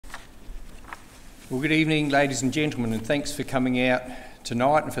Well, good evening, ladies and gentlemen, and thanks for coming out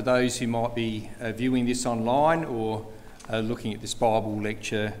tonight, and for those who might be viewing this online or looking at this Bible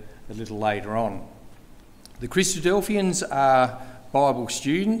lecture a little later on. The Christadelphians are Bible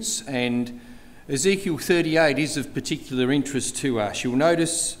students, and Ezekiel 38 is of particular interest to us. You'll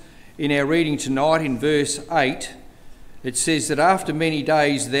notice in our reading tonight in verse 8, it says that after many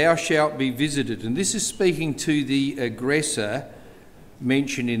days thou shalt be visited, and this is speaking to the aggressor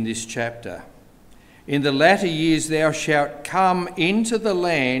mentioned in this chapter. In the latter years thou shalt come into the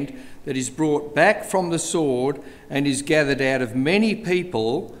land that is brought back from the sword and is gathered out of many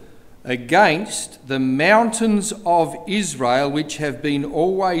people against the mountains of Israel, which have been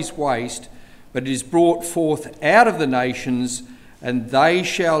always waste, but it is brought forth out of the nations, and they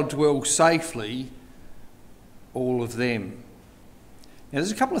shall dwell safely, all of them. Now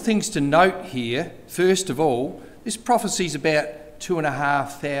there's a couple of things to note here. First of all, this prophecy is about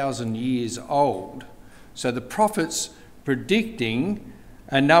 2,500 years old. So the prophet's predicting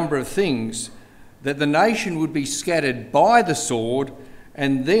a number of things, that the nation would be scattered by the sword,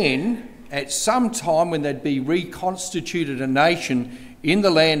 and then at some time when they'd be reconstituted a nation in the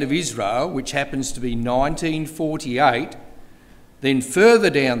land of Israel, which happens to be 1948, then further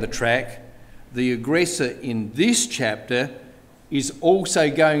down the track, the aggressor in this chapter is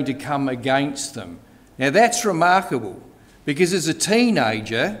also going to come against them. Now that's remarkable, because as a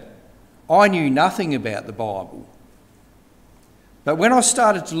teenager, I knew nothing about the Bible. But when I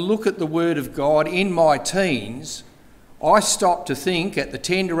started to look at the Word of God in my teens, I stopped to think at the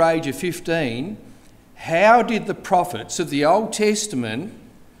tender age of 15, how did the prophets of the Old Testament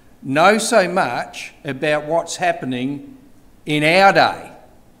know so much about what's happening in our day?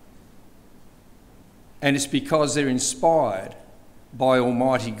 And it's because they're inspired by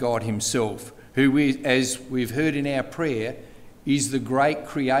Almighty God himself, who is, as we've heard in our prayer, is the great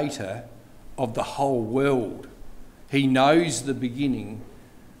creator of the whole world. He knows the beginning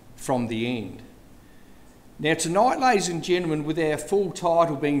from the end. Now tonight, ladies and gentlemen, with our full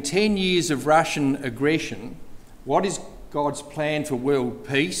title being 10 Years of Russian Aggression, what is God's plan for world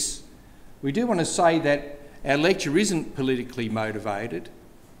peace? We do want to say that our lecture isn't politically motivated.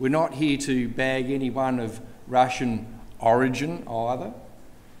 We're not here to bag anyone of Russian origin either.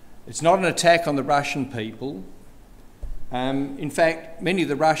 It's not an attack on the Russian people. In fact, many of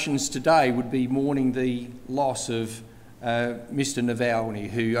the Russians today would be mourning the loss of Mr. Navalny,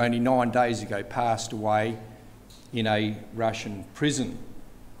 who only 9 days ago passed away in a Russian prison.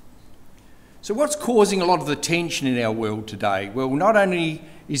 So what's causing a lot of the tension in our world today? Well, not only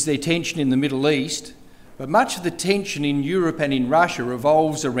is there tension in the Middle East, but much of the tension in Europe and in Russia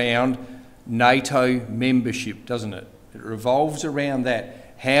revolves around NATO membership, doesn't it? It revolves around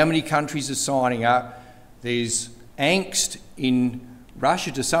that. How many countries are signing up? There's angst in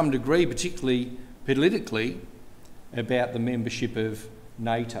Russia to some degree, particularly politically, about the membership of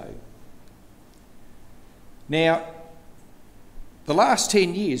NATO. Now, the last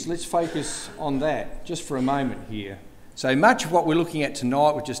 10 years, let's focus on that just for a moment here. So much of what we're looking at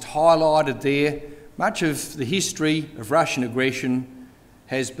tonight, we've just highlighted there, much of the history of Russian aggression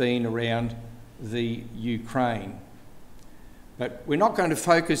has been around the Ukraine. But we're not going to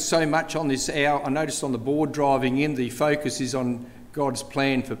focus so much on this hour. I noticed on the board driving in, the focus is on God's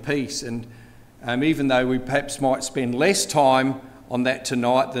plan for peace. And even though we perhaps might spend less time on that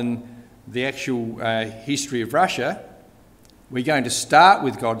tonight than the actual history of Russia, we're going to start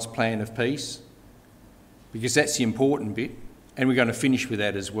with God's plan of peace, because that's the important bit, and we're going to finish with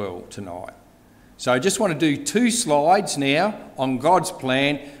that as well tonight. So I just want to do 2 slides now on God's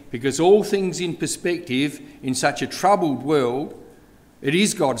plan, because all things in perspective in such a troubled world, it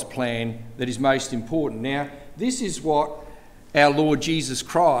is God's plan that is most important. Now, this is what our Lord Jesus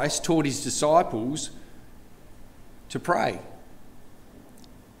Christ taught his disciples to pray.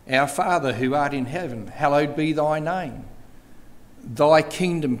 Our Father who art in heaven, hallowed be thy name. Thy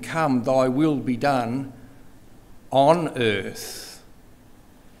kingdom come, thy will be done on earth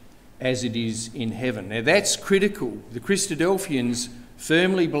as it is in heaven. Now that's critical. The Christadelphians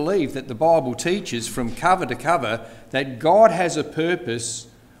firmly believe that the Bible teaches from cover to cover that God has a purpose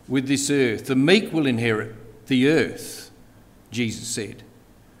with this earth. The meek will inherit the earth, Jesus said.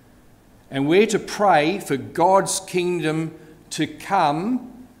 And we're to pray for God's kingdom to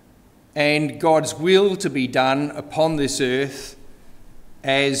come and God's will to be done upon this earth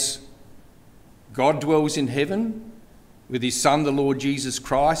as God dwells in heaven with his Son, the Lord Jesus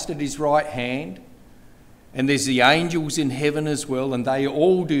Christ, at his right hand. And there's the angels in heaven as well, and they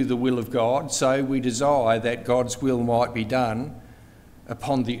all do the will of God. So we desire that God's will might be done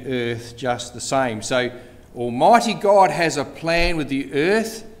upon the earth just the same. So Almighty God has a plan with the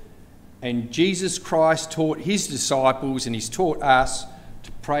earth And Jesus Christ taught his disciples, and he's taught us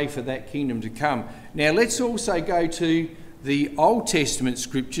to pray for that kingdom to come. Now let's also go to the Old Testament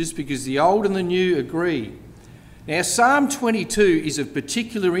scriptures, because the Old and the New agree. Now Psalm 22 is of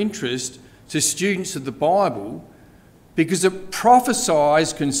particular interest to students of the Bible because it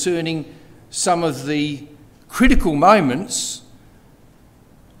prophesies concerning some of the critical moments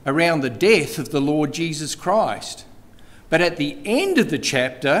around the death of the Lord Jesus Christ. But at the end of the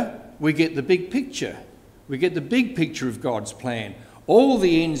chapter, we get the big picture. We get the big picture of God's plan. All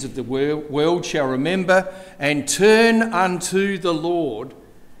the ends of the world shall remember and turn unto the Lord,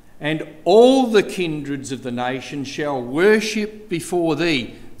 and all the kindreds of the nations shall worship before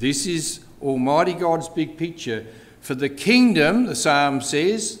thee. This is Almighty God's big picture. For the kingdom, the psalm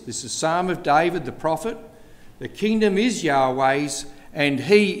says, this is a psalm of David the prophet, the kingdom is Yahweh's, and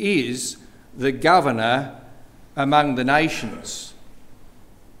he is the governor among the nations.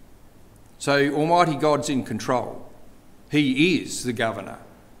 So Almighty God's in control. He is the governor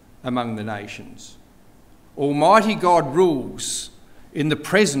among the nations. Almighty God rules in the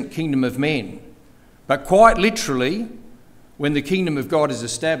present kingdom of men. But quite literally, when the kingdom of God is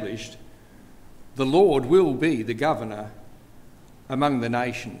established, the Lord will be the governor among the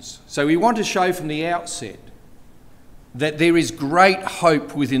nations. So we want to show from the outset that there is great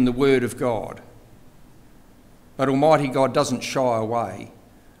hope within the Word of God. But Almighty God doesn't shy away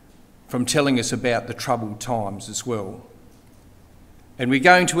from telling us about the troubled times as well. And we're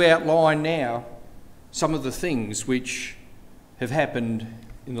going to outline now some of the things which have happened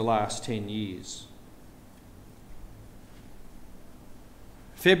in the last 10 years.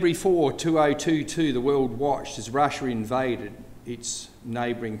 February 4, 2022, the world watched as Russia invaded its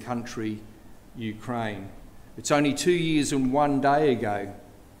neighbouring country, Ukraine. It's only 2 years and 1 day ago.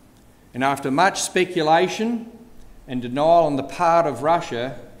 And after much speculation and denial on the part of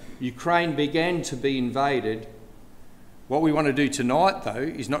Russia, Ukraine began to be invaded. What we want to do tonight, though,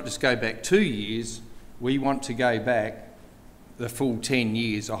 is not just go back 2 years, we want to go back the full 10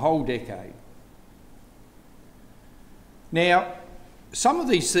 years, a whole decade. Now, some of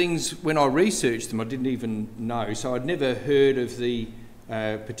these things, when I researched them, I didn't even know. So I'd never heard of the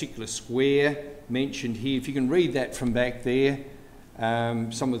particular square mentioned here. If you can read that from back there,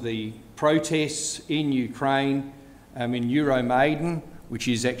 some of the protests in Ukraine, in Euromaidan, which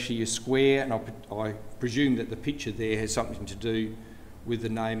is actually a square, and I presume that the picture there has something to do with the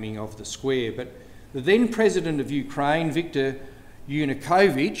naming of the square. But the then President of Ukraine, Viktor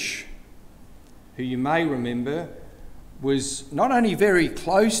Yanukovych, who you may remember, was not only very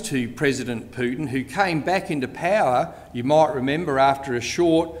close to President Putin, who came back into power, you might remember, after a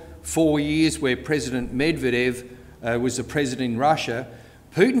short 4 years where President Medvedev was the president in Russia.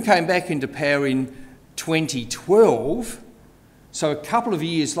 Putin came back into power in 2012. So a couple of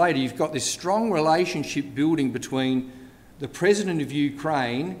years later, you've got this strong relationship building between the President of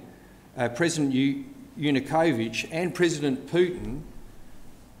Ukraine, President Yanukovych, and President Putin.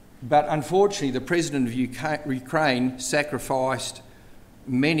 But unfortunately, the President of Ukraine sacrificed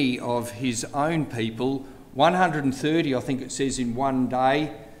many of his own people, 130, I think it says, in 1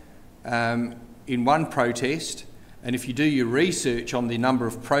 day, in one protest. And if you do your research on the number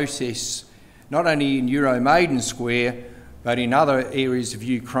of protests, not only in Euromaidan Square, but in other areas of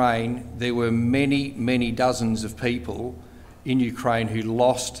Ukraine, there were many, many dozens of people in Ukraine who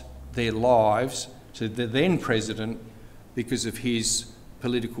lost their lives to the then president because of his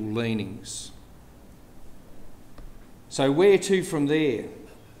political leanings. So where to from there?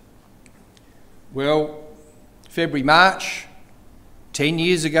 Well, February, March, 10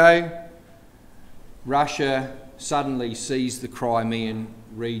 years ago, Russia suddenly seized the Crimean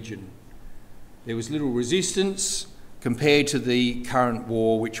region. There was little resistance compared to the current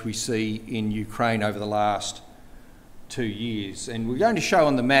war which we see in Ukraine over the last 2 years. And we're going to show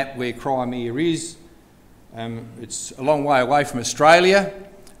on the map where Crimea is. It's a long way away from Australia,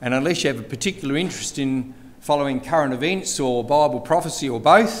 and unless you have a particular interest in following current events or Bible prophecy or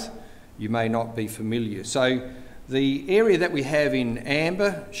both, you may not be familiar. So the area that we have in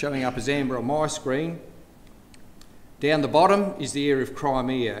amber, showing up as amber on my screen, down the bottom is the area of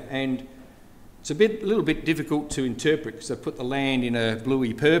Crimea, and it's a little bit difficult to interpret because I've put the land in a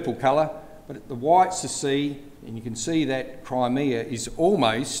bluey purple colour, but the white's the sea, and you can see that Crimea is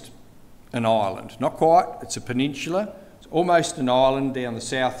almost an island. Not quite, it's a peninsula. It's almost an island down the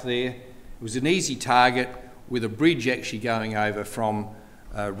south there. It was an easy target with a bridge actually going over from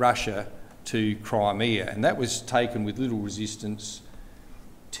Russia to Crimea, and that was taken with little resistance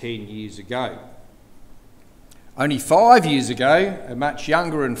 10 years ago. Only 5 years ago, a much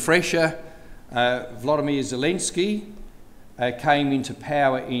younger and fresher Vladimir Zelensky came into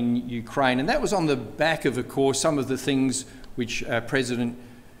power in Ukraine. And that was on the back of course, some of the things which President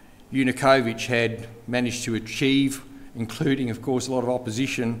Yanukovych had managed to achieve, including, of course, a lot of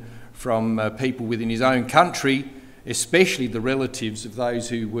opposition from people within his own country, especially the relatives of those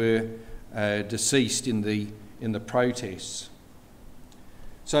who were deceased in the protests.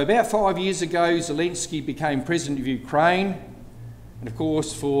 So about 5 years ago, Zelensky became president of Ukraine, and of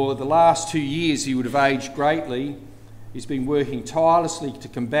course for the last 2 years he would have aged greatly. He's been working tirelessly to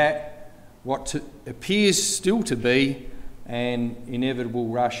combat what appears still to be an inevitable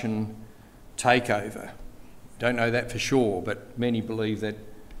Russian takeover. Don't know that for sure, but many believe that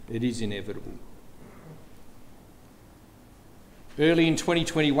it is inevitable. Early in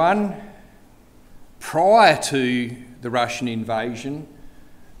 2021, prior to the Russian invasion,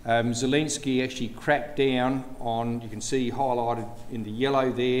 Zelensky actually cracked down on, you can see highlighted in the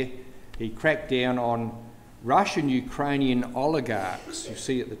yellow there, he cracked down on Russian-Ukrainian oligarchs, you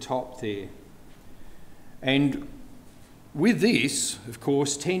see at the top there. And with this, of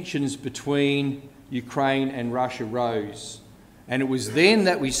course, tensions between Ukraine and Russia rose. And it was then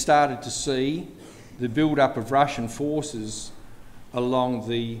that we started to see the build-up of Russian forces along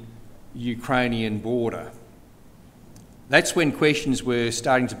the Ukrainian border. That's when questions were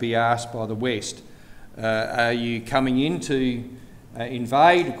starting to be asked by the West. Are you coming in to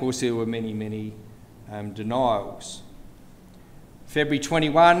invade? Of course, there were many denials. February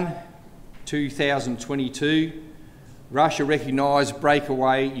 21, 2022, Russia recognised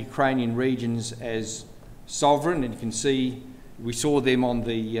breakaway Ukrainian regions as sovereign, and you can see we saw them on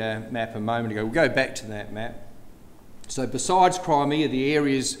the map a moment ago. We'll go back to that map. So besides Crimea, the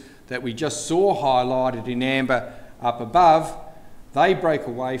areas that we just saw highlighted in amber up above, they break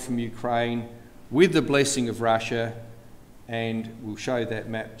away from Ukraine with the blessing of Russia, and we'll show that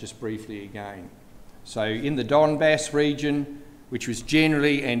map just briefly again. So in the Donbass region, which was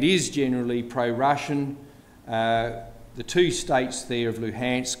generally and is generally pro-Russian, the two states there of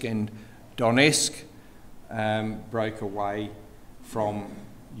Luhansk and Donetsk broke away from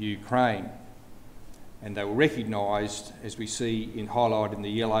Ukraine, and they were recognised, as we see in highlight in the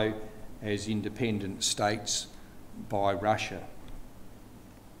yellow, as independent states by Russia.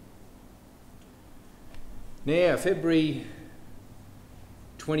 Now, February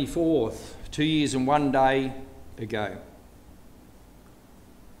 24th, 2 years and 1 day ago,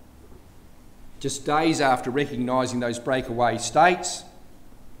 just days after recognising those breakaway states,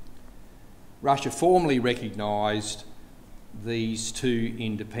 Russia formally recognised these two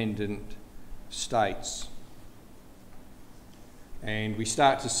independent states. And we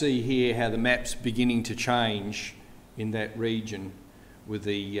start to see here how the map's beginning to change in that region with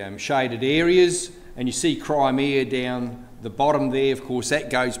the shaded areas, and you see Crimea down the bottom there. Of course, that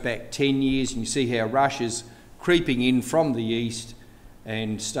goes back 10 years, and you see how Russia's creeping in from the east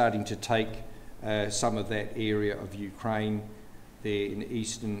and starting to take some of that area of Ukraine there in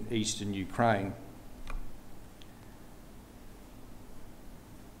eastern Ukraine.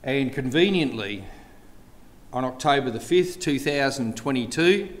 And conveniently, on October the 5th,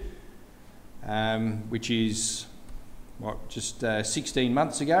 2022, which is just 16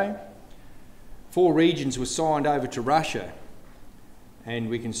 months ago, 4 regions were signed over to Russia, and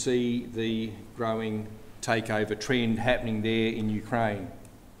we can see the growing takeover trend happening there in Ukraine.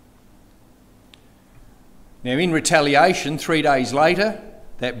 Now, in retaliation, 3 days later,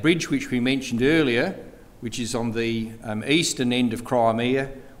 that bridge which we mentioned earlier, which is on the eastern end of Crimea,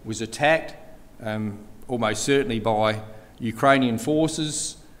 was attacked, almost certainly by Ukrainian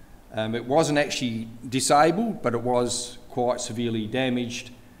forces. It wasn't actually disabled, but it was quite severely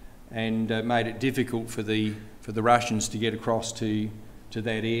damaged, and made it difficult for the Russians to get across to that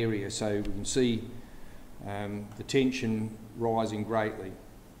area. So we can see the tension rising greatly.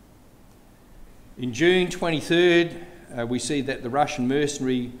 In June 23rd, we see that the Russian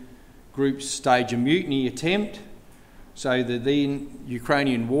mercenary groups stage a mutiny attempt. So the then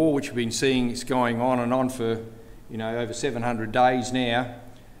Ukrainian war, which we've been seeing is going on and on for over 700 days now,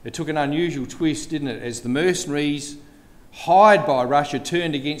 it took an unusual twist, didn't it, as the mercenaries hired by Russia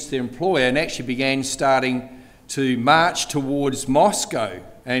turned against their employer and actually began starting to march towards Moscow.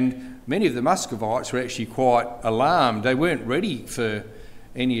 And many of the Muscovites were actually quite alarmed. They weren't ready for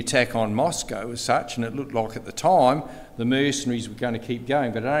any attack on Moscow as such, and it looked like at the time the mercenaries were going to keep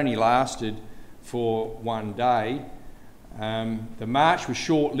going, but it only lasted for 1 day. The march was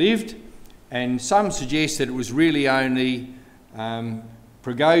short-lived, and some suggest that it was really only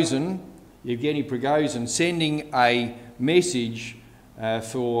Prigozhin, Yevgeny Prigozhin, sending a message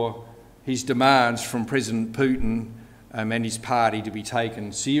for his demands from President Putin and his party to be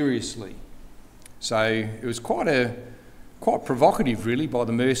taken seriously. So it was quite a quite provocative really by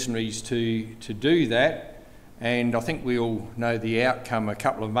the mercenaries to do that, and I think we all know the outcome a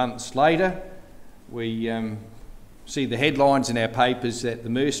couple of months later. We see the headlines in our papers that the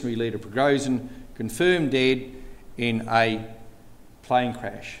mercenary leader Prigozhin confirmed dead in a plane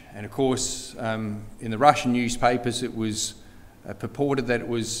crash. And of course, in the Russian newspapers, it was purported that it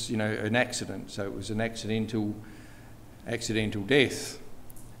was, an accident. So it was an accidental death,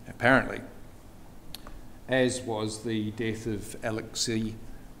 apparently, as was the death of Alexei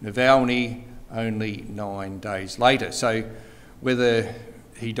Navalny only 9 days later. So whether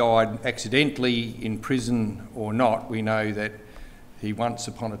he died accidentally in prison or not, we know that he once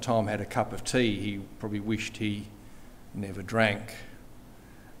upon a time had a cup of tea he probably wished he never drank.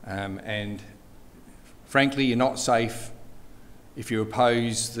 And frankly, you're not safe if you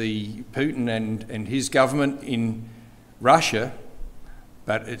oppose the Putin and his government in Russia,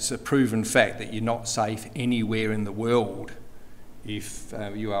 but it's a proven fact that you're not safe anywhere in the world if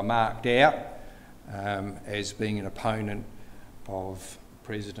you are marked out as being an opponent of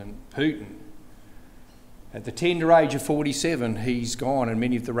President Putin. At the tender age of 47, he's gone, and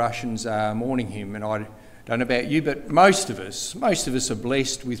many of the Russians are mourning him. And I don't know about you, but most of us are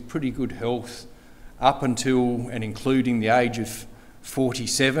blessed with pretty good health up until and including the age of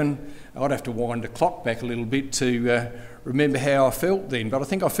 47. I'd have to wind the clock back a little bit to remember how I felt then, but I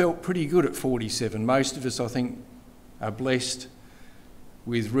think I felt pretty good at 47. Most of us, I think, are blessed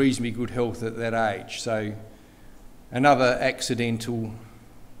with reasonably good health at that age. So another accidental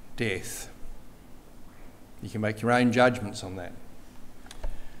death. You can make your own judgments on that.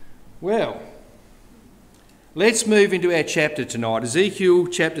 Well, let's move into our chapter tonight, Ezekiel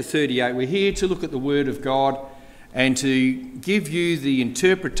chapter 38. We're here to look at the Word of God and to give you the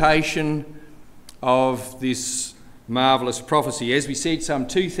interpretation of this marvellous prophecy. As we said, some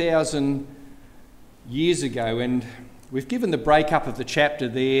 2,000 years ago, and we've given the breakup of the chapter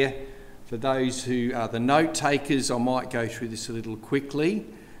there. For those who are the note takers, I might go through this a little quickly,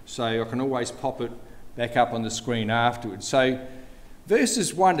 so I can always pop it back up on the screen afterwards. So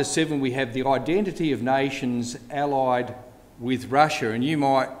verses 1 to 7, we have the identity of nations allied with Russia. And you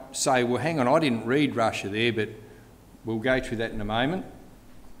might say, well, hang on, I didn't read Russia there, but we'll go through that in a moment.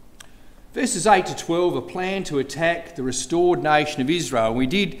 Verses 8 to 12, a plan to attack the restored nation of Israel. We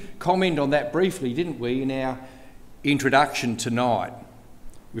did comment on that briefly, didn't we, in our introduction tonight.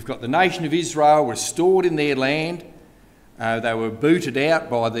 We've got the nation of Israel restored in their land. They were booted out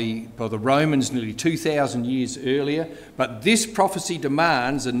by the Romans nearly 2,000 years earlier. But this prophecy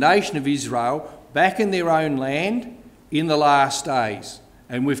demands a nation of Israel back in their own land in the last days.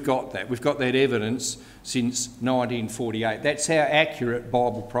 And we've got that. We've got that evidence since 1948. That's how accurate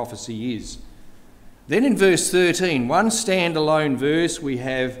Bible prophecy is. Then in verse 13, one standalone verse, we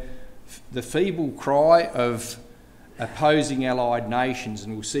have the feeble cry of opposing allied nations,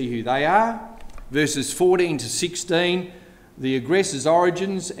 and we'll see who they are. Verses 14 to 16, the aggressor's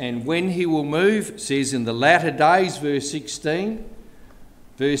origins and when he will move, says in the latter days, verse 16.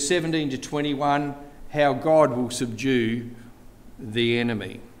 Verse 17 to 21, how God will subdue the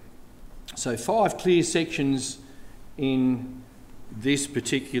enemy. So 5 clear sections in this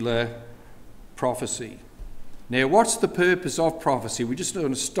particular prophecy. Now, what's the purpose of prophecy? We're just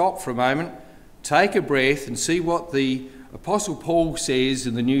going to stop for a moment, take a breath and see what the Apostle Paul says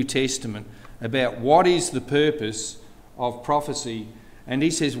in the New Testament about what is the purpose of prophecy. And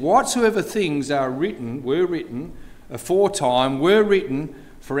he says, whatsoever things were written aforetime, were written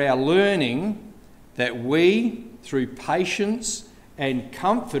for our learning, that we, through patience and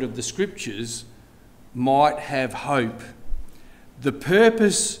comfort of the Scriptures, might have hope. The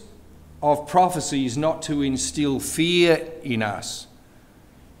purpose of prophecy is not to instill fear in us.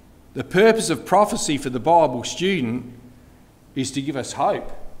 The purpose of prophecy for the Bible student is to give us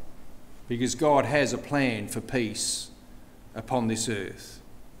hope, because God has a plan for peace upon this earth.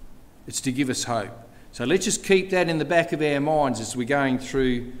 It's to give us hope. So let's just keep that in the back of our minds as we're going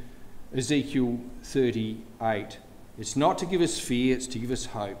through Ezekiel 38. It's not to give us fear, it's to give us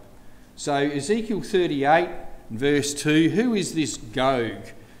hope. So Ezekiel 38, verse 2, who is this Gog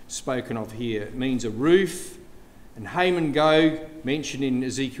spoken of here? It means a roof. And Haman Gog, mentioned in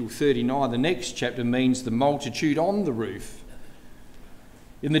Ezekiel 39, the next chapter, means the multitude on the roof.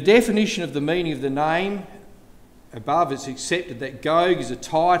 In the definition of the meaning of the name, above it's accepted that Gog is a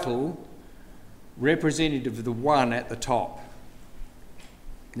title representative of the one at the top.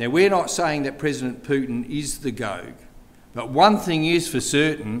 Now, we're not saying that President Putin is the Gog, but one thing is for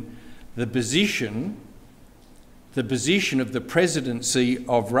certain, the position of the presidency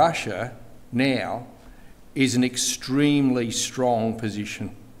of Russia now is an extremely strong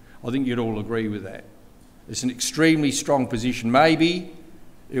position. I think you'd all agree with that. It's an extremely strong position. Maybe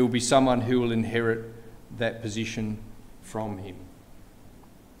it will be someone who will inherit that position from him.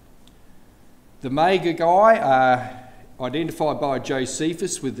 The Magi are identified by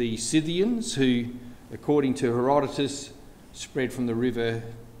Josephus with the Scythians, who, according to Herodotus, spread from the river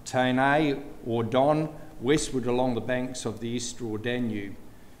Tanais or Don westward along the banks of the Ister or Danube.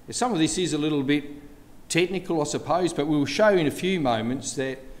 Now, some of this is a little bit technical, I suppose, but we'll show in a few moments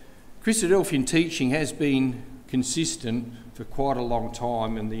that Christadelphian teaching has been consistent for quite a long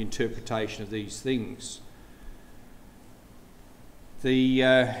time in the interpretation of these things.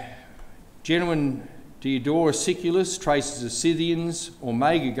 The genuine Diodorus Siculus traces the Scythians or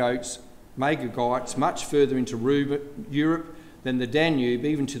Magites much further into Europe than the Danube,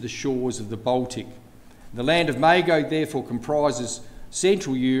 even to the shores of the Baltic. The land of Magog therefore comprises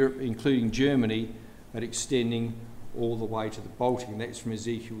Central Europe, including Germany, but extending all the way to the Baltic, and that's from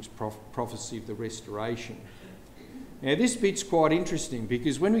Ezekiel's prophecy of the restoration. Now this bit's quite interesting,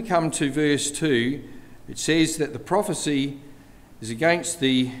 because when we come to verse 2, it says that the prophecy is against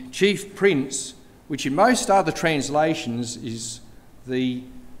the chief prince, which in most other translations is the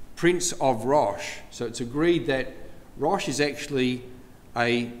Prince of Rosh. So it's agreed that Rosh is actually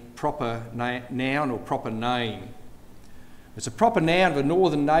a proper noun or proper name. It's a proper noun of a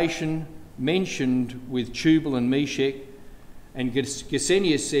northern nation mentioned with Tubal and Meshech, and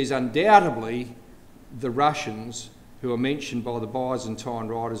Gesenius says undoubtedly the Russians who are mentioned by the Byzantine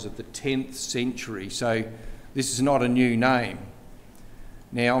writers of the 10th century. So this is not a new name.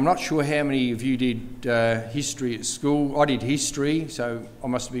 Now, I'm not sure how many of you did history at school. I did history, so I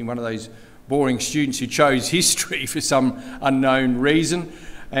must have been one of those boring students who chose history for some unknown reason.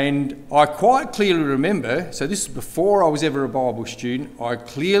 And I quite clearly remember, so this is before I was ever a Bible student, I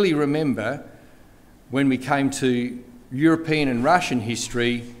clearly remember when we came to European and Russian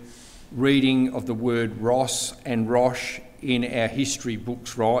history, reading of the word Ross and Rosh in our history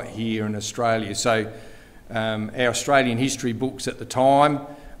books right here in Australia. So our Australian history books at the time,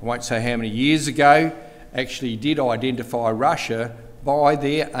 I won't say how many years ago, actually did identify Russia by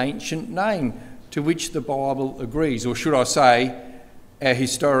their ancient name, to which the Bible agrees, or should I say, our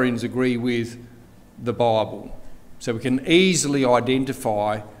historians agree with the Bible. So we can easily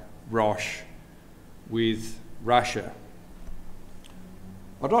identify Rosh with Russia.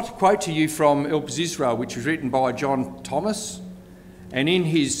 I'd like to quote to you from Elpis Israel, which was written by John Thomas, and in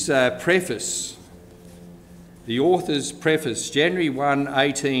his preface, the author's preface, January 1,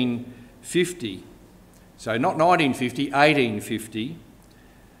 1850, so not 1950, 1850,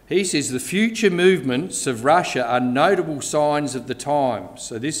 he says the future movements of Russia are notable signs of the times.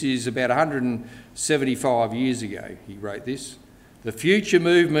 So this is about 175 years ago he wrote this. The future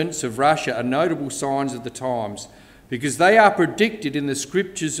movements of Russia are notable signs of the times because they are predicted in the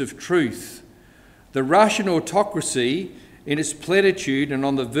scriptures of truth. The Russian autocracy in its plenitude and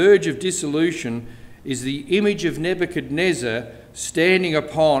on the verge of dissolution is the image of Nebuchadnezzar standing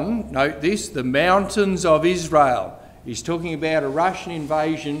upon, note this, the mountains of Israel. He's talking about a Russian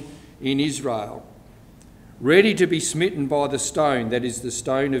invasion in Israel, ready to be smitten by the stone, that is the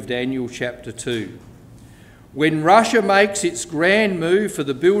stone of Daniel chapter 2. When Russia makes its grand move for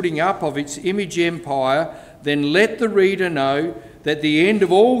the building up of its image empire, then let the reader know that the end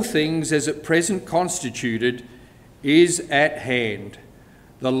of all things as at present constituted is at hand.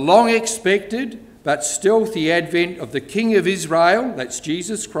 The long expected but stealthy advent of the King of Israel, that's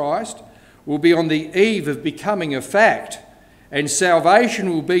Jesus Christ, will be on the eve of becoming a fact, and salvation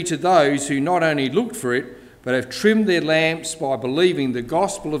will be to those who not only looked for it, but have trimmed their lamps by believing the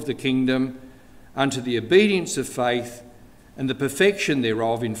gospel of the kingdom unto the obedience of faith and the perfection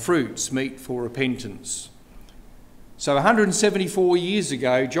thereof in fruits meet for repentance. So 174 years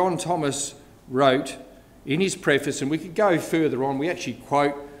ago, John Thomas wrote in his preface, and we could go further on, we actually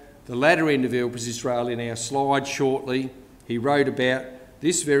quote the latter end of Elpis Israel in our slide shortly. He wrote about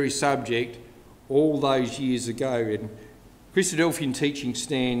this very subject all those years ago, and Christadelphian teaching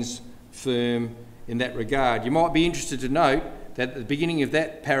stands firm in that regard. You might be interested to note that at the beginning of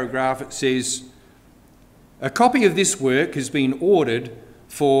that paragraph it says, a copy of this work has been ordered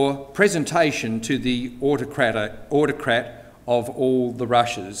for presentation to the autocrat of all the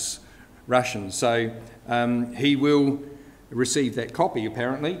Russians. So he will receive that copy,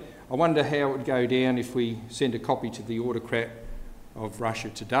 apparently. I wonder how it would go down if we send a copy to the autocrat of Russia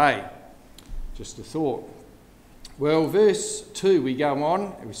today. Just a thought. Well, verse 2, we go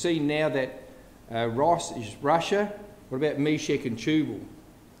on. We see now that Ross is Russia. What about Meshech and Tubal?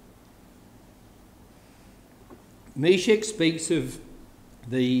 Meshech speaks of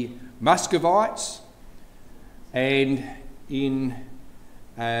the Muscovites, and in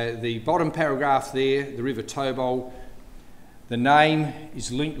the bottom paragraph there, the River Tobol, the name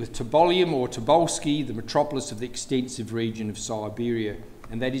is linked with Tobolium or Tobolsky, the metropolis of the extensive region of Siberia.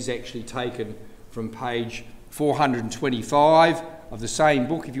 And that is actually taken from page 425 of the same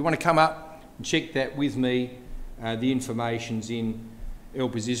book. If you want to come up and check that with me, the information's in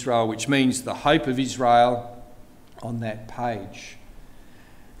Elpis Israel, which means the hope of Israel, on that page.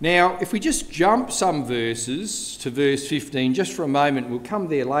 Now, if we just jump some verses to verse 15, just for a moment, we'll come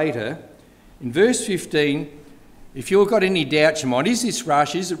there later. In verse 15, if you've got any doubts in your mind, is this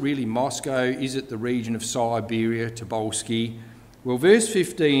Russia? Is it really Moscow? Is it the region of Siberia, Tobolsky? Well, verse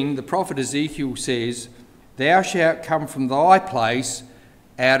 15, the prophet Ezekiel says, "Thou shalt come from thy place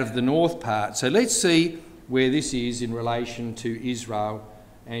out of the north part." So let's see where this is in relation to Israel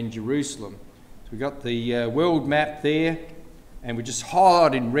and Jerusalem. So we've got the world map there, and we just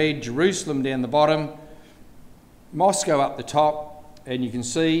highlight in red Jerusalem down the bottom, Moscow up the top, and you can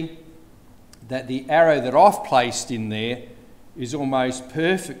see that the arrow that I've placed in there is almost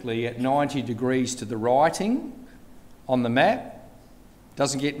perfectly at 90 degrees to the writing on the map.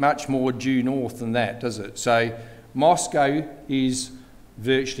 Doesn't get much more due north than that, does it? So Moscow is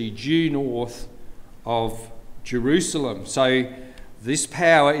virtually due north of Jerusalem. So this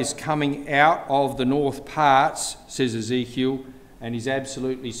power is coming out of the north parts, says Ezekiel, and is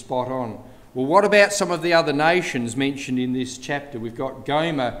absolutely spot on. Well, what about some of the other nations mentioned in this chapter? We've got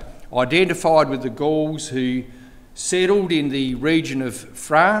Gomer identified with the Gauls who settled in the region of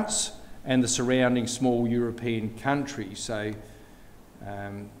France and the surrounding small European countries. So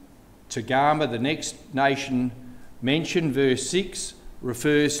Togarmah, the next nation mentioned, verse 6,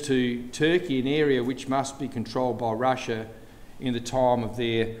 refers to Turkey, an area which must be controlled by Russia in the time of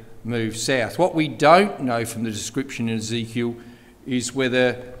their move south. What we don't know from the description in Ezekiel is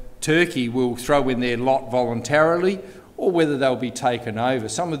whether Turkey will throw in their lot voluntarily or whether they'll be taken over.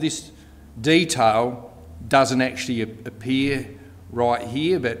 Some of this detail doesn't actually appear right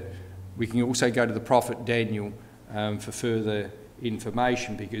here, but we can also go to the prophet Daniel for further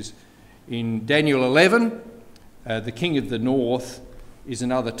information, because in Daniel 11, the king of the north is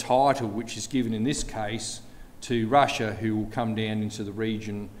another title which is given in this case to Russia, who will come down into the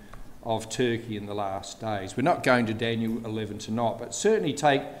region of Turkey in the last days. We're not going to Daniel 11 tonight, but certainly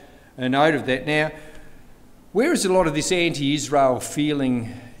take a note of that. Now, where is a lot of this anti-Israel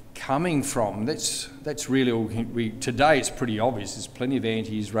feeling coming from? That's really all today it's pretty obvious. There's plenty of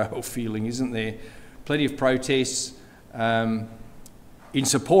anti-Israel feeling, isn't there? Plenty of protests in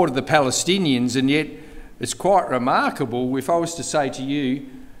support of the Palestinians, and yet it's quite remarkable if I was to say to you,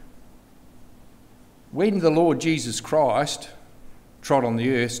 when the Lord Jesus Christ trod on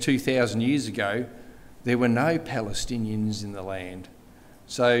the earth 2,000 years ago, there were no Palestinians in the land.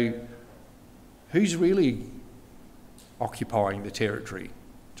 So who's really occupying the territory?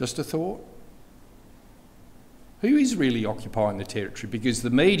 Just a thought? Who is really occupying the territory? Because the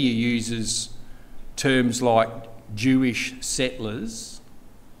media uses terms like Jewish settlers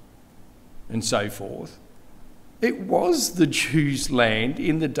and so forth. It was the Jews' land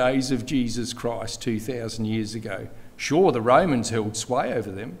in the days of Jesus Christ 2,000 years ago. Sure, the Romans held sway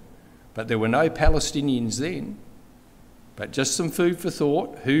over them, but there were no Palestinians then. But just some food for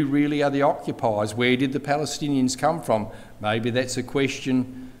thought. Who really are the occupiers? Where did the Palestinians come from? Maybe that's a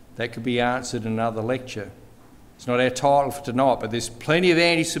question that could be answered in another lecture. It's not our title for tonight, but there's plenty of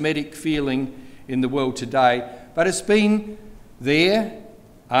anti-Semitic feeling in the world today. But it's been there,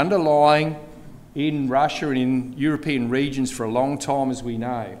 underlying in Russia and in European regions for a long time, as we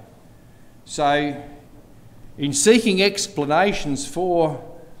know. So, in seeking explanations for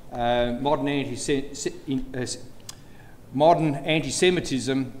modern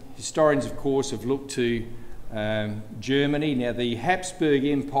anti-Semitism, historians, of course, have looked to Germany. Now, the Habsburg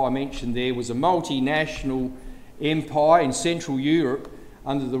Empire mentioned there was a multinational empire in Central Europe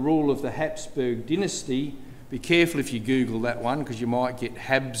under the rule of the Habsburg dynasty. Be careful if you Google that one, because you might get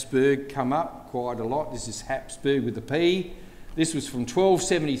Habsburg come up quite a lot. This is Habsburg with a P. This was from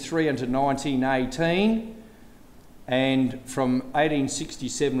 1273 until 1918, and from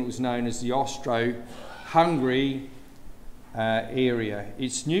 1867 it was known as the Austro-Hungary area.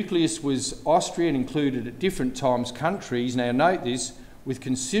 Its nucleus was Austria and included at different times countries, now note this, with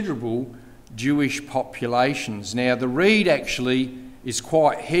considerable Jewish populations. Now the read actually is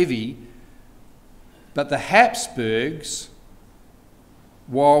quite heavy, but the Habsburgs,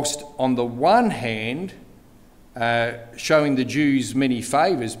 whilst on the one hand showing the Jews many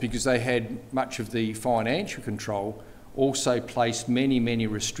favours because they had much of the financial control, also placed many, many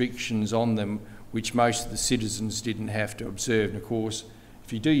restrictions on them which most of the citizens didn't have to observe. And of course,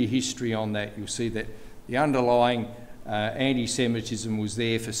 if you do your history on that, you'll see that the underlying anti-Semitism was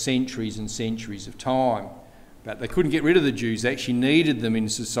there for centuries and centuries of time. But they couldn't get rid of the Jews. They actually needed them in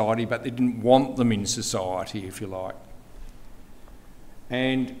society, but they didn't want them in society, if you like.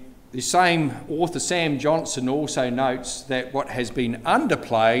 And the same author, Sam Johnson, also notes that what has been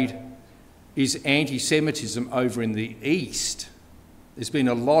underplayed is anti-Semitism over in the East. There's been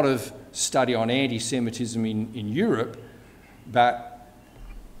a lot of study on anti-Semitism in Europe, but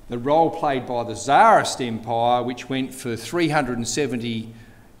the role played by the Tsarist Empire, which went for 370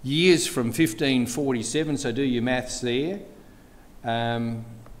 years from 1547, so do your maths there,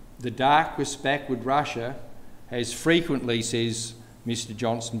 the darkest backward Russia has frequently, says Mr.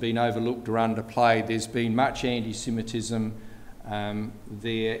 Johnson, been overlooked or underplayed. There's been much anti-Semitism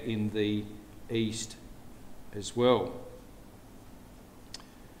there in the East as well.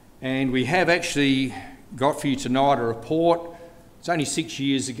 And we have actually got for you tonight a report. It's only 6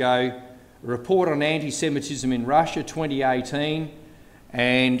 years ago, a report on anti-Semitism in Russia, 2018,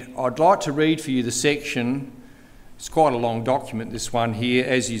 and I'd like to read for you the section. It's quite a long document, this one here,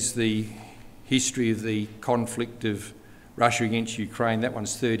 as is the history of the conflict of Russia against Ukraine. That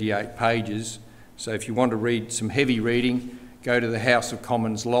one's 38 pages. So if you want to read some heavy reading, go to the House of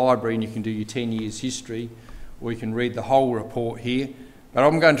Commons Library and you can do your 10 years history, or you can read the whole report here. But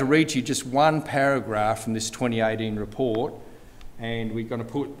I'm going to read to you just one paragraph from this 2018 report, and we're going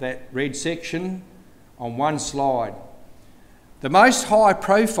to put that red section on one slide. The most high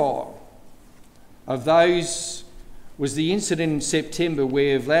profile of those was the incident in September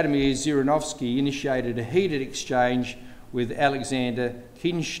where Vladimir Zhirinovsky initiated a heated exchange with Alexander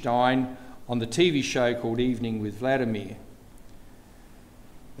Kinstein on the TV show called Evening with Vladimir.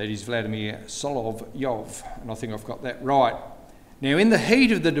 That is Vladimir Solovyov, and I think I've got that right. Now, in the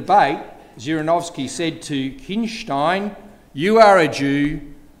heat of the debate, Zhirinovsky said to Kinstein, "You are a Jew,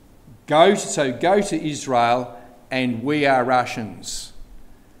 go to Israel, and we are Russians."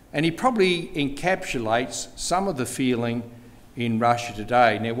 And he probably encapsulates some of the feeling in Russia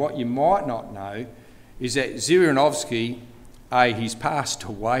today. Now, what you might not know is that Zhirinovsky, he's passed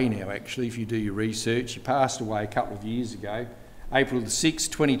away now actually, if you do your research. He passed away a couple of years ago, April the 6th,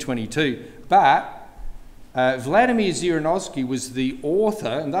 2022. But Vladimir Zhirinovsky was the author,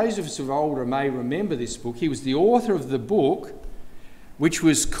 and those of us who are older may remember this book. He was the author of the book which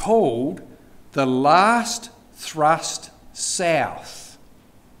was called The Last Thrust South.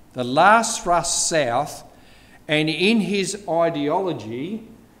 The Last Thrust South, and in his ideology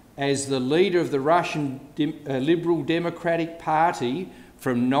as the leader of the Russian Liberal Democratic Party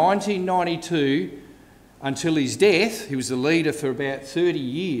from 1992 until his death, he was the leader for about 30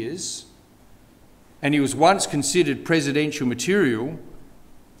 years, and he was once considered presidential material.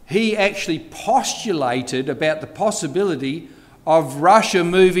 He actually postulated about the possibility of Russia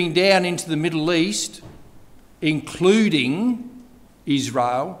moving down into the Middle East, including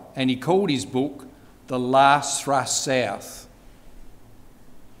Israel, and he called his book The Last Thrust South.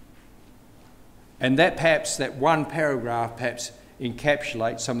 And that perhaps, that one paragraph perhaps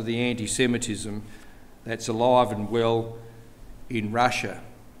encapsulates some of the anti-Semitism that's alive and well in Russia.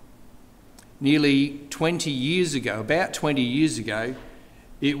 Nearly 20 years ago, about 20 years ago,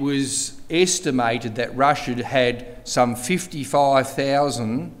 it was estimated that Russia had some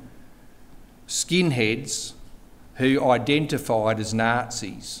 55,000 skinheads who identified as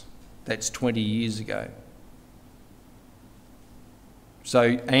Nazis. That's 20 years ago. So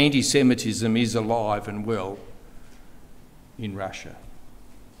anti-Semitism is alive and well in Russia.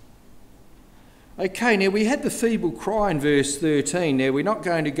 Okay, now we had the feeble cry in verse 13. Now we're not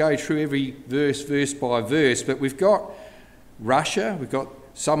going to go through every verse by verse, but we've got Russia, we've got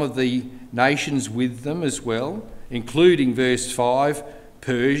some of the nations with them as well, including verse 5,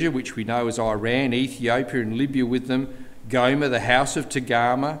 Persia, which we know as Iran, Ethiopia and Libya with them, Gomer, the house of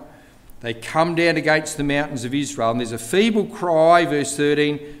Togarmah. They come down against the mountains of Israel, and there's a feeble cry, verse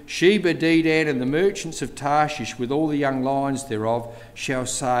 13, Sheba, Dedan, and the merchants of Tarshish, with all the young lions thereof, shall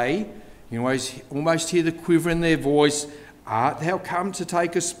say, you almost hear the quiver in their voice, Art thou come to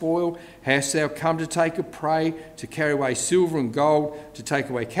take a spoil? Hast thou come to take a prey, to carry away silver and gold, to take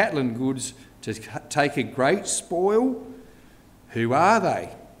away cattle and goods, to take a great spoil? Who are they?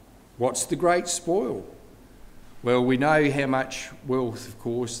 What's the great spoil? Well, we know how much wealth, of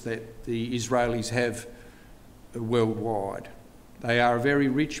course, that the Israelis have worldwide. They are a very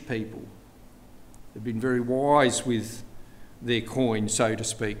rich people. They've been very wise with their coin, so to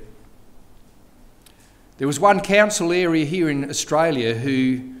speak. There was one council area here in Australia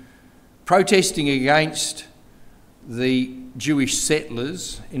who, protesting against the Jewish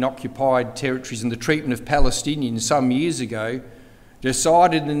settlers in occupied territories and the treatment of Palestinians some years ago,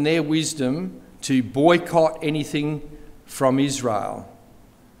 decided in their wisdom to boycott anything from Israel.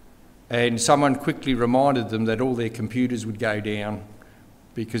 And someone quickly reminded them that all their computers would go down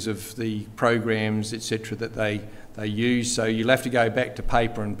because of the programs, etc., that they use. So you'll have to go back to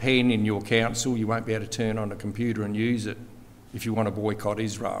paper and pen in your council. You won't be able to turn on a computer and use it if you want to boycott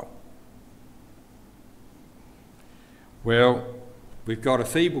Israel. Well, we've got a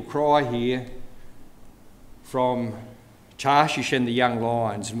feeble cry here from Tarshish and the young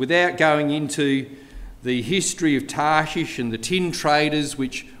lions. And without going into the history of Tarshish and the tin traders,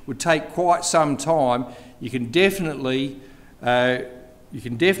 which would take quite some time, you can definitely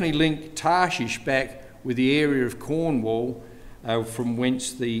link Tarshish back with the area of Cornwall from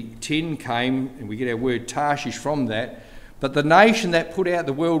whence the tin came, and we get our word Tarshish from that. But the nation that put out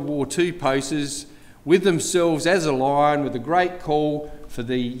the World War II posters with themselves as a lion, with a great call for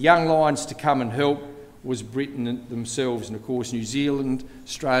the young lions to come and help, was Britain themselves. And of course New Zealand,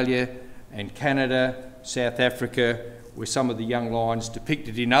 Australia and Canada, South Africa were some of the young lions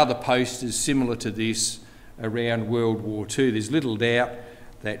depicted in other posters similar to this around World War II. There's little doubt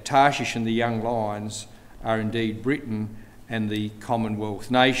that Tarshish and the young lions are indeed Britain and the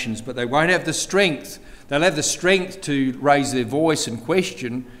Commonwealth nations, but they won't have the strength. They'll have the strength to raise their voice and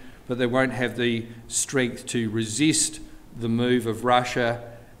question, but they won't have the strength to resist the move of Russia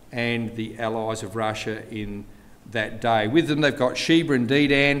and the allies of Russia in that day. With them they've got Sheba and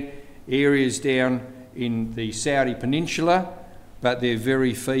Dedan, areas down in the Saudi Peninsula, but they're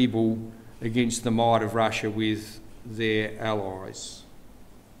very feeble against the might of Russia with their allies.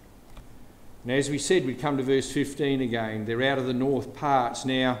 Now, as we said, we come to verse 15 again. They're out of the north parts.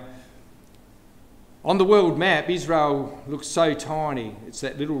 Now, on the world map, Israel looks so tiny. It's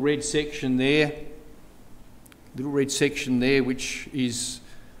that little red section there, which is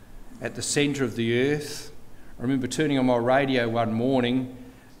at the centre of the earth. I remember turning on my radio one morning,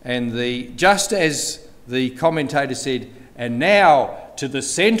 and just as the commentator said, "And now to the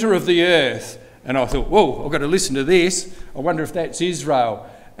centre of the earth," and I thought, whoa, I've got to listen to this. I wonder if that's Israel.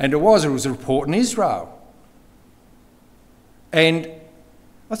 And it was a report in Israel. And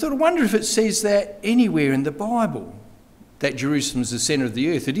I thought, I wonder if it says that anywhere in the Bible, that Jerusalem's the centre of the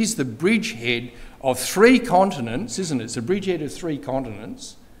earth. It is the bridgehead of 3 continents, isn't it? It's the bridgehead of 3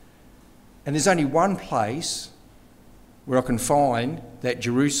 continents. And there's only one place where I can find that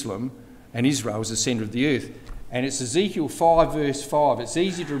Jerusalem and Israel is the centre of the earth. And it's Ezekiel 5 verse 5. It's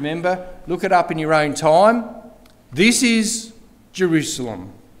easy to remember. Look it up in your own time. This is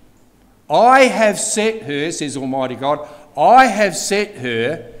Jerusalem. I have set her, says Almighty God, I have set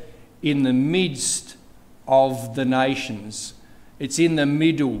her in the midst of the nations. It's in the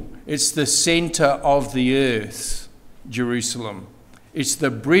middle. It's the centre of the earth, Jerusalem. It's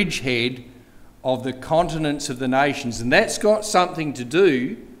the bridgehead of the continents of the nations. And that's got something to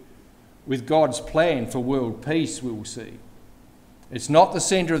do with God's plan for world peace, we'll see. It's not the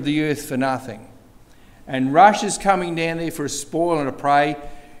centre of the earth for nothing. And Russia's coming down there for a spoil and a prey.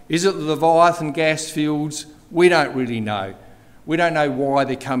 Is it the Leviathan gas fields? We don't really know. We don't know why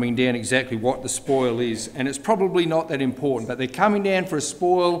they're coming down, exactly what the spoil is, and it's probably not that important, but they're coming down for a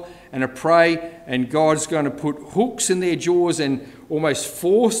spoil and a prey, and God's going to put hooks in their jaws and almost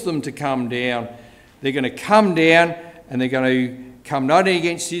force them to come down. They're going to come down, and they're going to come not only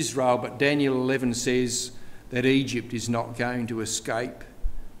against Israel, but Daniel 11 says that Egypt is not going to escape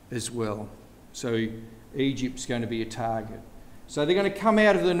as well. So Egypt's going to be a target. So they're going to come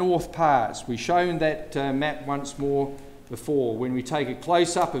out of the north parts. We've shown that map once more before. When we take a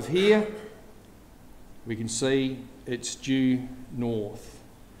close-up of here, we can see it's due north.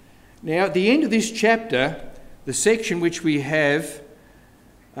 Now, at the end of this chapter, the section which we have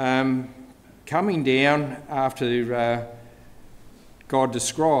coming down after God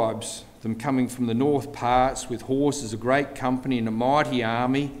describes them coming from the north parts with horses, a great company and a mighty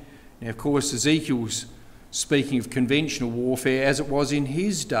army. Now, of course, Ezekiel's speaking of conventional warfare as it was in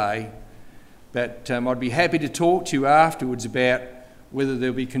his day. But I'd be happy to talk to you afterwards about whether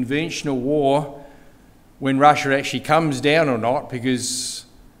there'll be conventional war when Russia actually comes down or not, because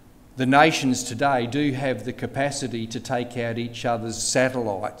the nations today do have the capacity to take out each other's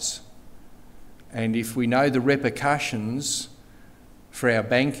satellites. And if we know the repercussions for our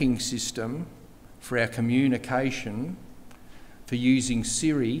banking system, for our communication, for using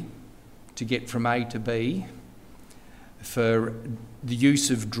Siri to get from A to B, for the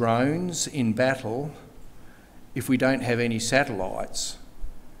use of drones in battle, if we don't have any satellites,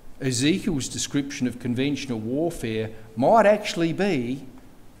 Ezekiel's description of conventional warfare might actually be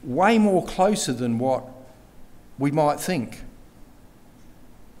way more closer than what we might think.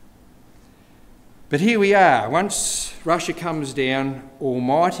 But here we are. Once Russia comes down,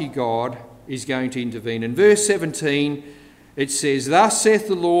 Almighty God is going to intervene. In verse 17, it says, "Thus saith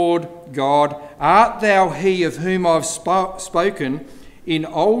the Lord God, art thou he of whom I've spoken in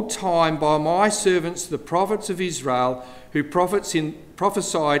old time by my servants the prophets of Israel, who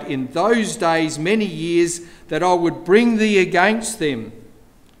prophesied in those days many years that I would bring thee against them?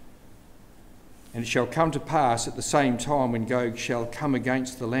 And it shall come to pass at the same time when Gog shall come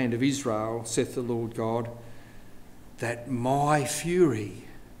against the land of Israel, saith the Lord God, that my fury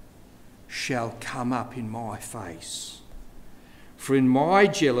shall come up in my face. For in my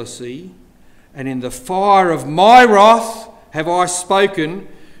jealousy and in the fire of my wrath have I spoken.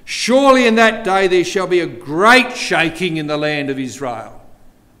 Surely in that day there shall be a great shaking in the land of Israel,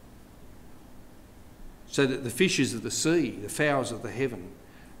 so that the fishes of the sea, the fowls of the heaven,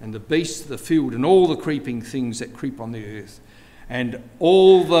 and the beasts of the field, and all the creeping things that creep on the earth, and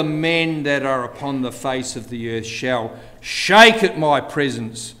all the men that are upon the face of the earth shall shake at my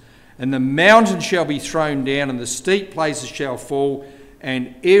presence, and the mountains shall be thrown down, and the steep places shall fall,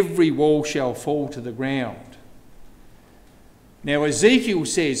 and every wall shall fall to the ground." Now Ezekiel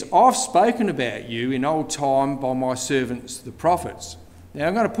says, "I've spoken about you in old time by my servants the prophets." Now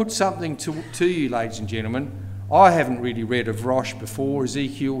I'm going to put something to you, ladies and gentlemen. I haven't really read of Rosh before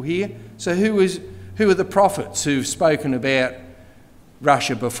Ezekiel here. So who are the prophets who've spoken about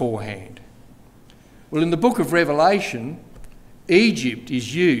Russia beforehand? Well, in the book of Revelation, Egypt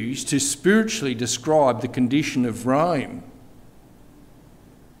is used to spiritually describe the condition of Rome.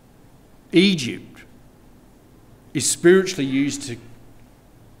 Egypt is spiritually used to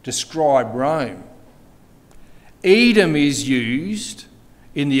describe Rome. Edom is used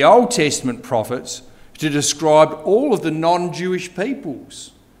in the Old Testament prophets to describe all of the non-Jewish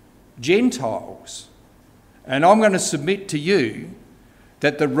peoples, Gentiles. And I'm going to submit to you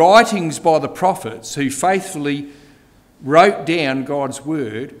that the writings by the prophets who faithfully wrote down God's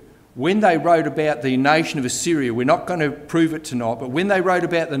word, when they wrote about the nation of Assyria, we're not going to prove it tonight, but when they wrote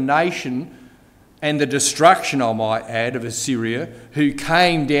about the nation and the destruction, I might add, of Assyria, who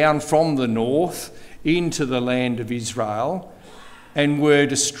came down from the north into the land of Israel and were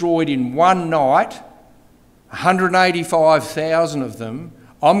destroyed in one night, 185,000 of them,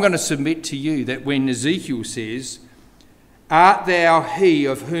 I'm going to submit to you that when Ezekiel says, "Art thou he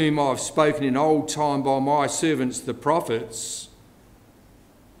of whom I've spoken in old time by my servants the prophets,"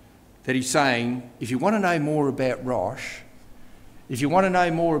 that he's saying, if you want to know more about Rosh, if you want to know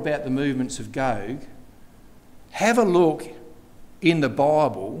more about the movements of Gog, have a look in the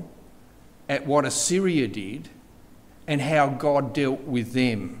Bible at what Assyria did and how God dealt with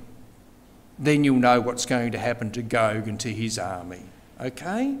them. Then you'll know what's going to happen to Gog and to his army.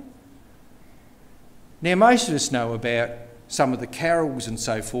 Okay? Now, most of us know about some of the carols and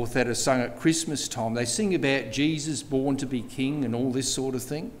so forth that are sung at Christmas time. They sing about Jesus born to be king and all this sort of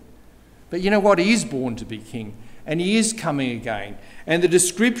thing. But you know what? He is born to be king. And he is coming again. And the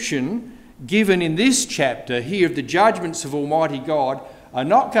description given in this chapter here of the judgments of Almighty God are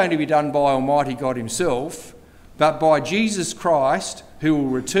not going to be done by Almighty God himself, but by Jesus Christ, who will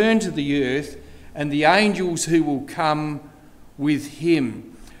return to the earth, and the angels who will come with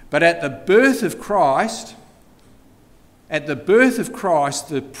him. But at the birth of Christ,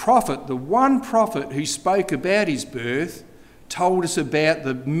 the prophet, the one prophet who spoke about his birth, told us about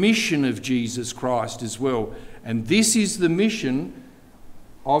the mission of Jesus Christ as well. And this is the mission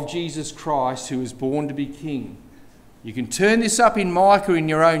of Jesus Christ, who was born to be king. You can turn this up in Micah in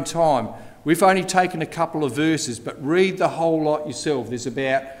your own time. We've only taken a couple of verses, but read the whole lot yourself. There's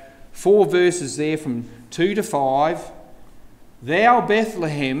about 4 verses there from 2 to 5. "Thou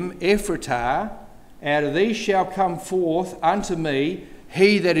Bethlehem Ephratah, out of thee shall come forth unto me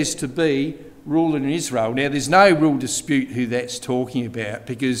he that is to be ruler in Israel." Now, there's no real dispute who that's talking about,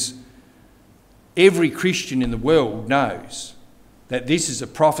 because every Christian in the world knows that this is a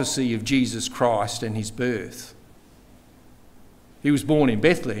prophecy of Jesus Christ and his birth. He was born in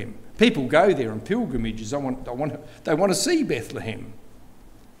Bethlehem. People go there on pilgrimages. They want to see Bethlehem.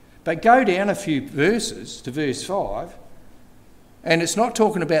 But go down a few verses to verse 5, and it's not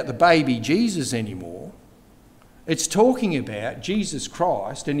talking about the baby Jesus anymore. It's talking about Jesus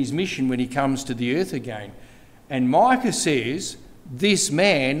Christ and his mission when he comes to the earth again. And Micah says, this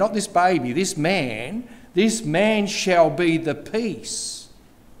man, not this baby, this man shall be the peace.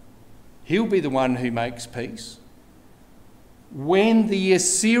 He'll be the one who makes peace. "When the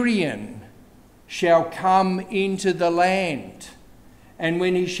Assyrian shall come into the land, and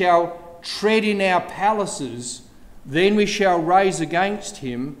when he shall tread in our palaces, then we shall raise against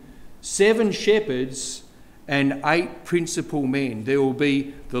him 7 shepherds and 8 principal men." There will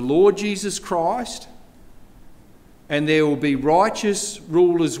be the Lord Jesus Christ, and there will be righteous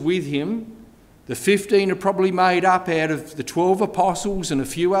rulers with him. The 15 are probably made up out of the 12 apostles and a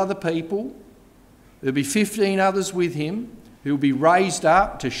few other people. There'll be 15 others with him who will be raised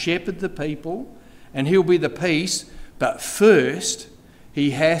up to shepherd the people, and he'll be the peace. But first,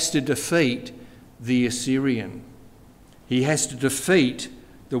 he has to defeat the Assyrian. He has to defeat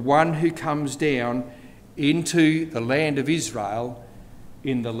the one who comes down into the land of Israel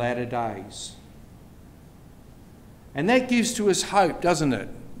in the latter days. And that gives to us hope, doesn't it,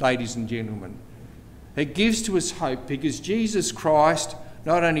 ladies and gentlemen? It gives to us hope because Jesus Christ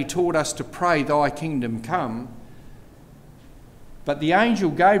not only taught us to pray, "Thy kingdom come," but the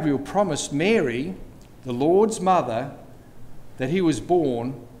angel Gabriel promised Mary, the Lord's mother, that he was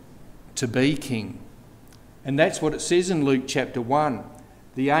born to be king. And that's what it says in Luke chapter 1.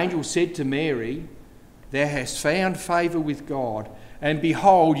 The angel said to Mary, "Thou hast found favour with God, and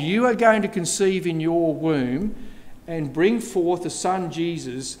behold, you are going to conceive in your womb and bring forth a son,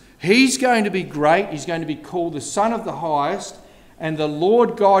 Jesus. He's going to be great. He's going to be called the Son of the Highest, and the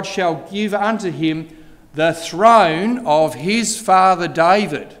Lord God shall give unto him the throne of his father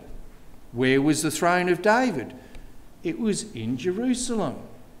David." Where was the throne of David? It was in Jerusalem.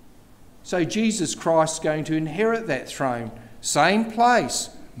 So Jesus Christ's going to inherit that throne. Same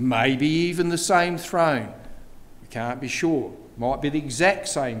place, maybe even the same throne. We can't be sure. Might be the exact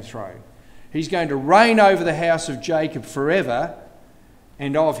same throne. He's going to reign over the house of Jacob forever,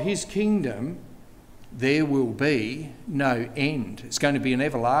 and of his kingdom there will be no end. It's going to be an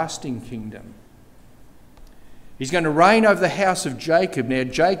everlasting kingdom. He's going to reign over the house of Jacob. Now,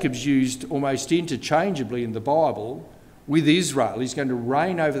 Jacob's used almost interchangeably in the Bible with Israel. He's going to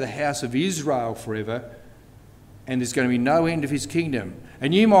reign over the house of Israel forever, and there's going to be no end of his kingdom.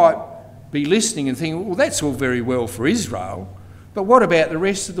 And you might be listening and thinking, well, that's all very well for Israel, but what about the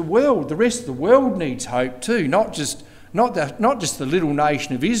rest of the world? The rest of the world needs hope too, not just the little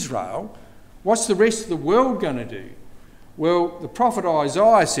nation of Israel. What's the rest of the world going to do? Well, the prophet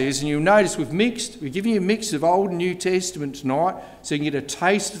Isaiah says, and you'll notice we're giving you a mix of Old and New Testament tonight, so you can get a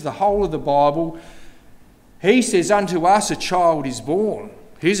taste of the whole of the Bible. He says, "Unto us a child is born."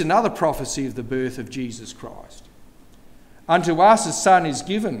 Here's another prophecy of the birth of Jesus Christ. "Unto us a son is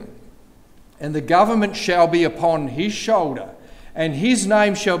given, and the government shall be upon his shoulder, and his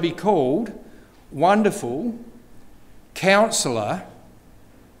name shall be called Wonderful, Counselor,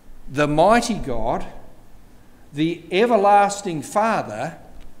 the Mighty God, the Everlasting Father,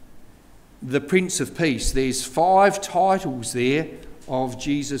 the Prince of Peace." There's 5 titles there of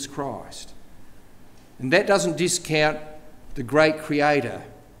Jesus Christ. And that doesn't discount the great Creator,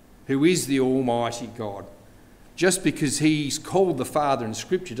 who is the Almighty God. Just because he's called the Father in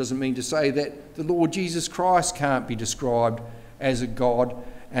Scripture doesn't mean to say that the Lord Jesus Christ can't be described as a God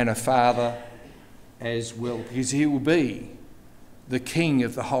and a Father as well, because he will be the King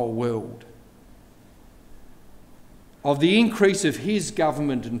of the whole world. "Of the increase of his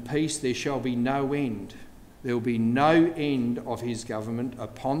government and peace there shall be no end." There will be no end of his government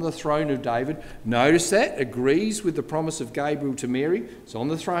upon the throne of David. Notice that agrees with the promise of Gabriel to Mary. It's on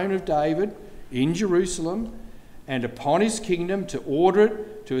the throne of David in Jerusalem, and upon his kingdom, to order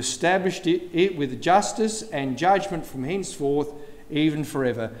it, to establish it with justice and judgment from henceforth, even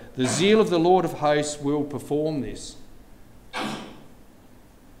forever. The zeal of the Lord of hosts will perform this.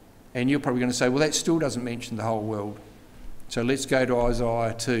 And you're probably going to say, well, that still doesn't mention the whole world. So let's go to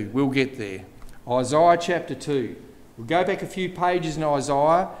Isaiah 2. We'll get there. Isaiah chapter 2. We'll go back a few pages in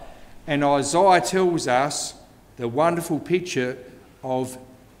Isaiah, and Isaiah tells us the wonderful picture of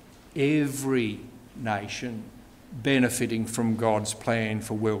every nation benefiting from God's plan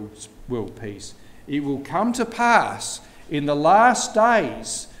for world peace. It will come to pass in the last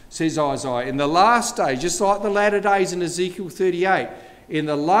days, says Isaiah, in the last days, just like the latter days in Ezekiel 38, in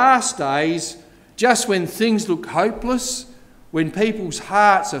the last days, just when things look hopeless, when people's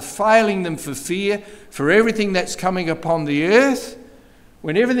hearts are failing them for fear, for everything that's coming upon the earth,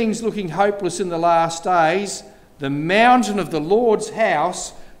 when everything's looking hopeless in the last days, the mountain of the Lord's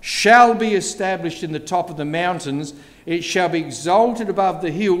house shall be established in the top of the mountains. It shall be exalted above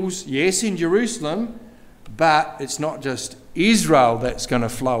the hills, yes, in Jerusalem, but it's not just Israel that's going to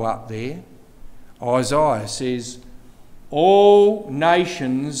flow up there. Isaiah says, all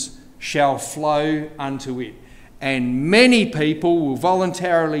nations shall flow unto it. And many people will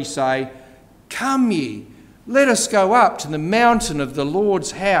voluntarily say, "Come ye, let us go up to the mountain of the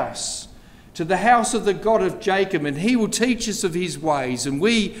Lord's house, to the house of the God of Jacob, and he will teach us of his ways, and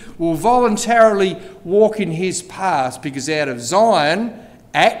we will voluntarily walk in his paths." Because out of Zion,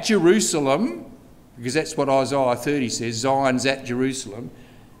 at Jerusalem, because that's what Isaiah 30 says, Zion's at Jerusalem,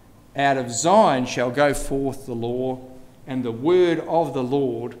 Out of Zion shall go forth the law and the word of the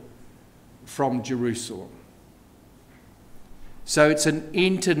Lord from Jerusalem. So it's an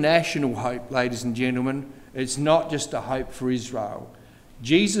international hope, ladies and gentlemen. It's not just a hope for Israel.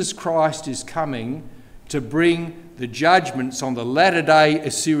 Jesus Christ is coming to bring the judgments on the latter-day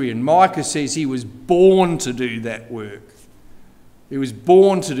Assyrian. Micah says he was born to do that work. He was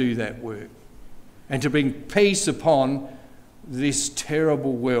born to do that work and to bring peace upon this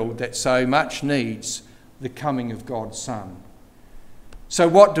terrible world that so much needs the coming of God's Son. So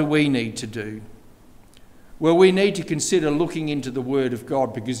what do we need to do? Well, we need to consider looking into the Word of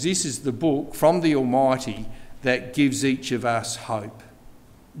God, because this is the book from the Almighty that gives each of us hope.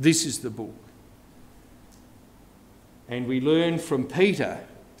 This is the book. And we learn from Peter,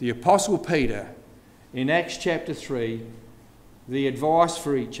 the Apostle Peter, in Acts chapter 3, the advice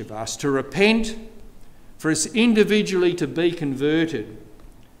for each of us to repent, for us individually to be converted,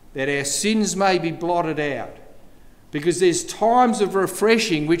 that our sins may be blotted out, because there's times of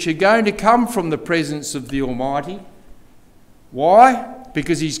refreshing which are going to come from the presence of the Almighty. Why?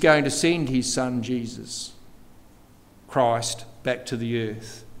 Because he's going to send his Son Jesus Christ back to the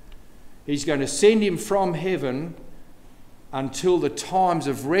earth. He's going to send him from heaven until the times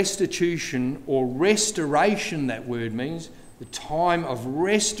of restitution, or restoration, that word means, the time of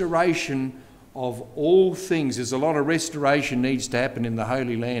restoration of all things. There's a lot of restoration needs to happen in the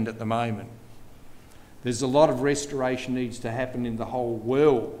Holy Land at the moment. There's a lot of restoration needs to happen in the whole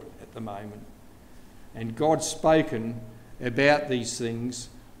world at the moment. And God's spoken about these things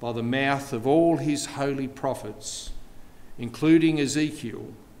by the mouth of all his holy prophets, including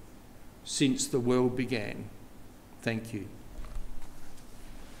Ezekiel, since the world began. Thank you.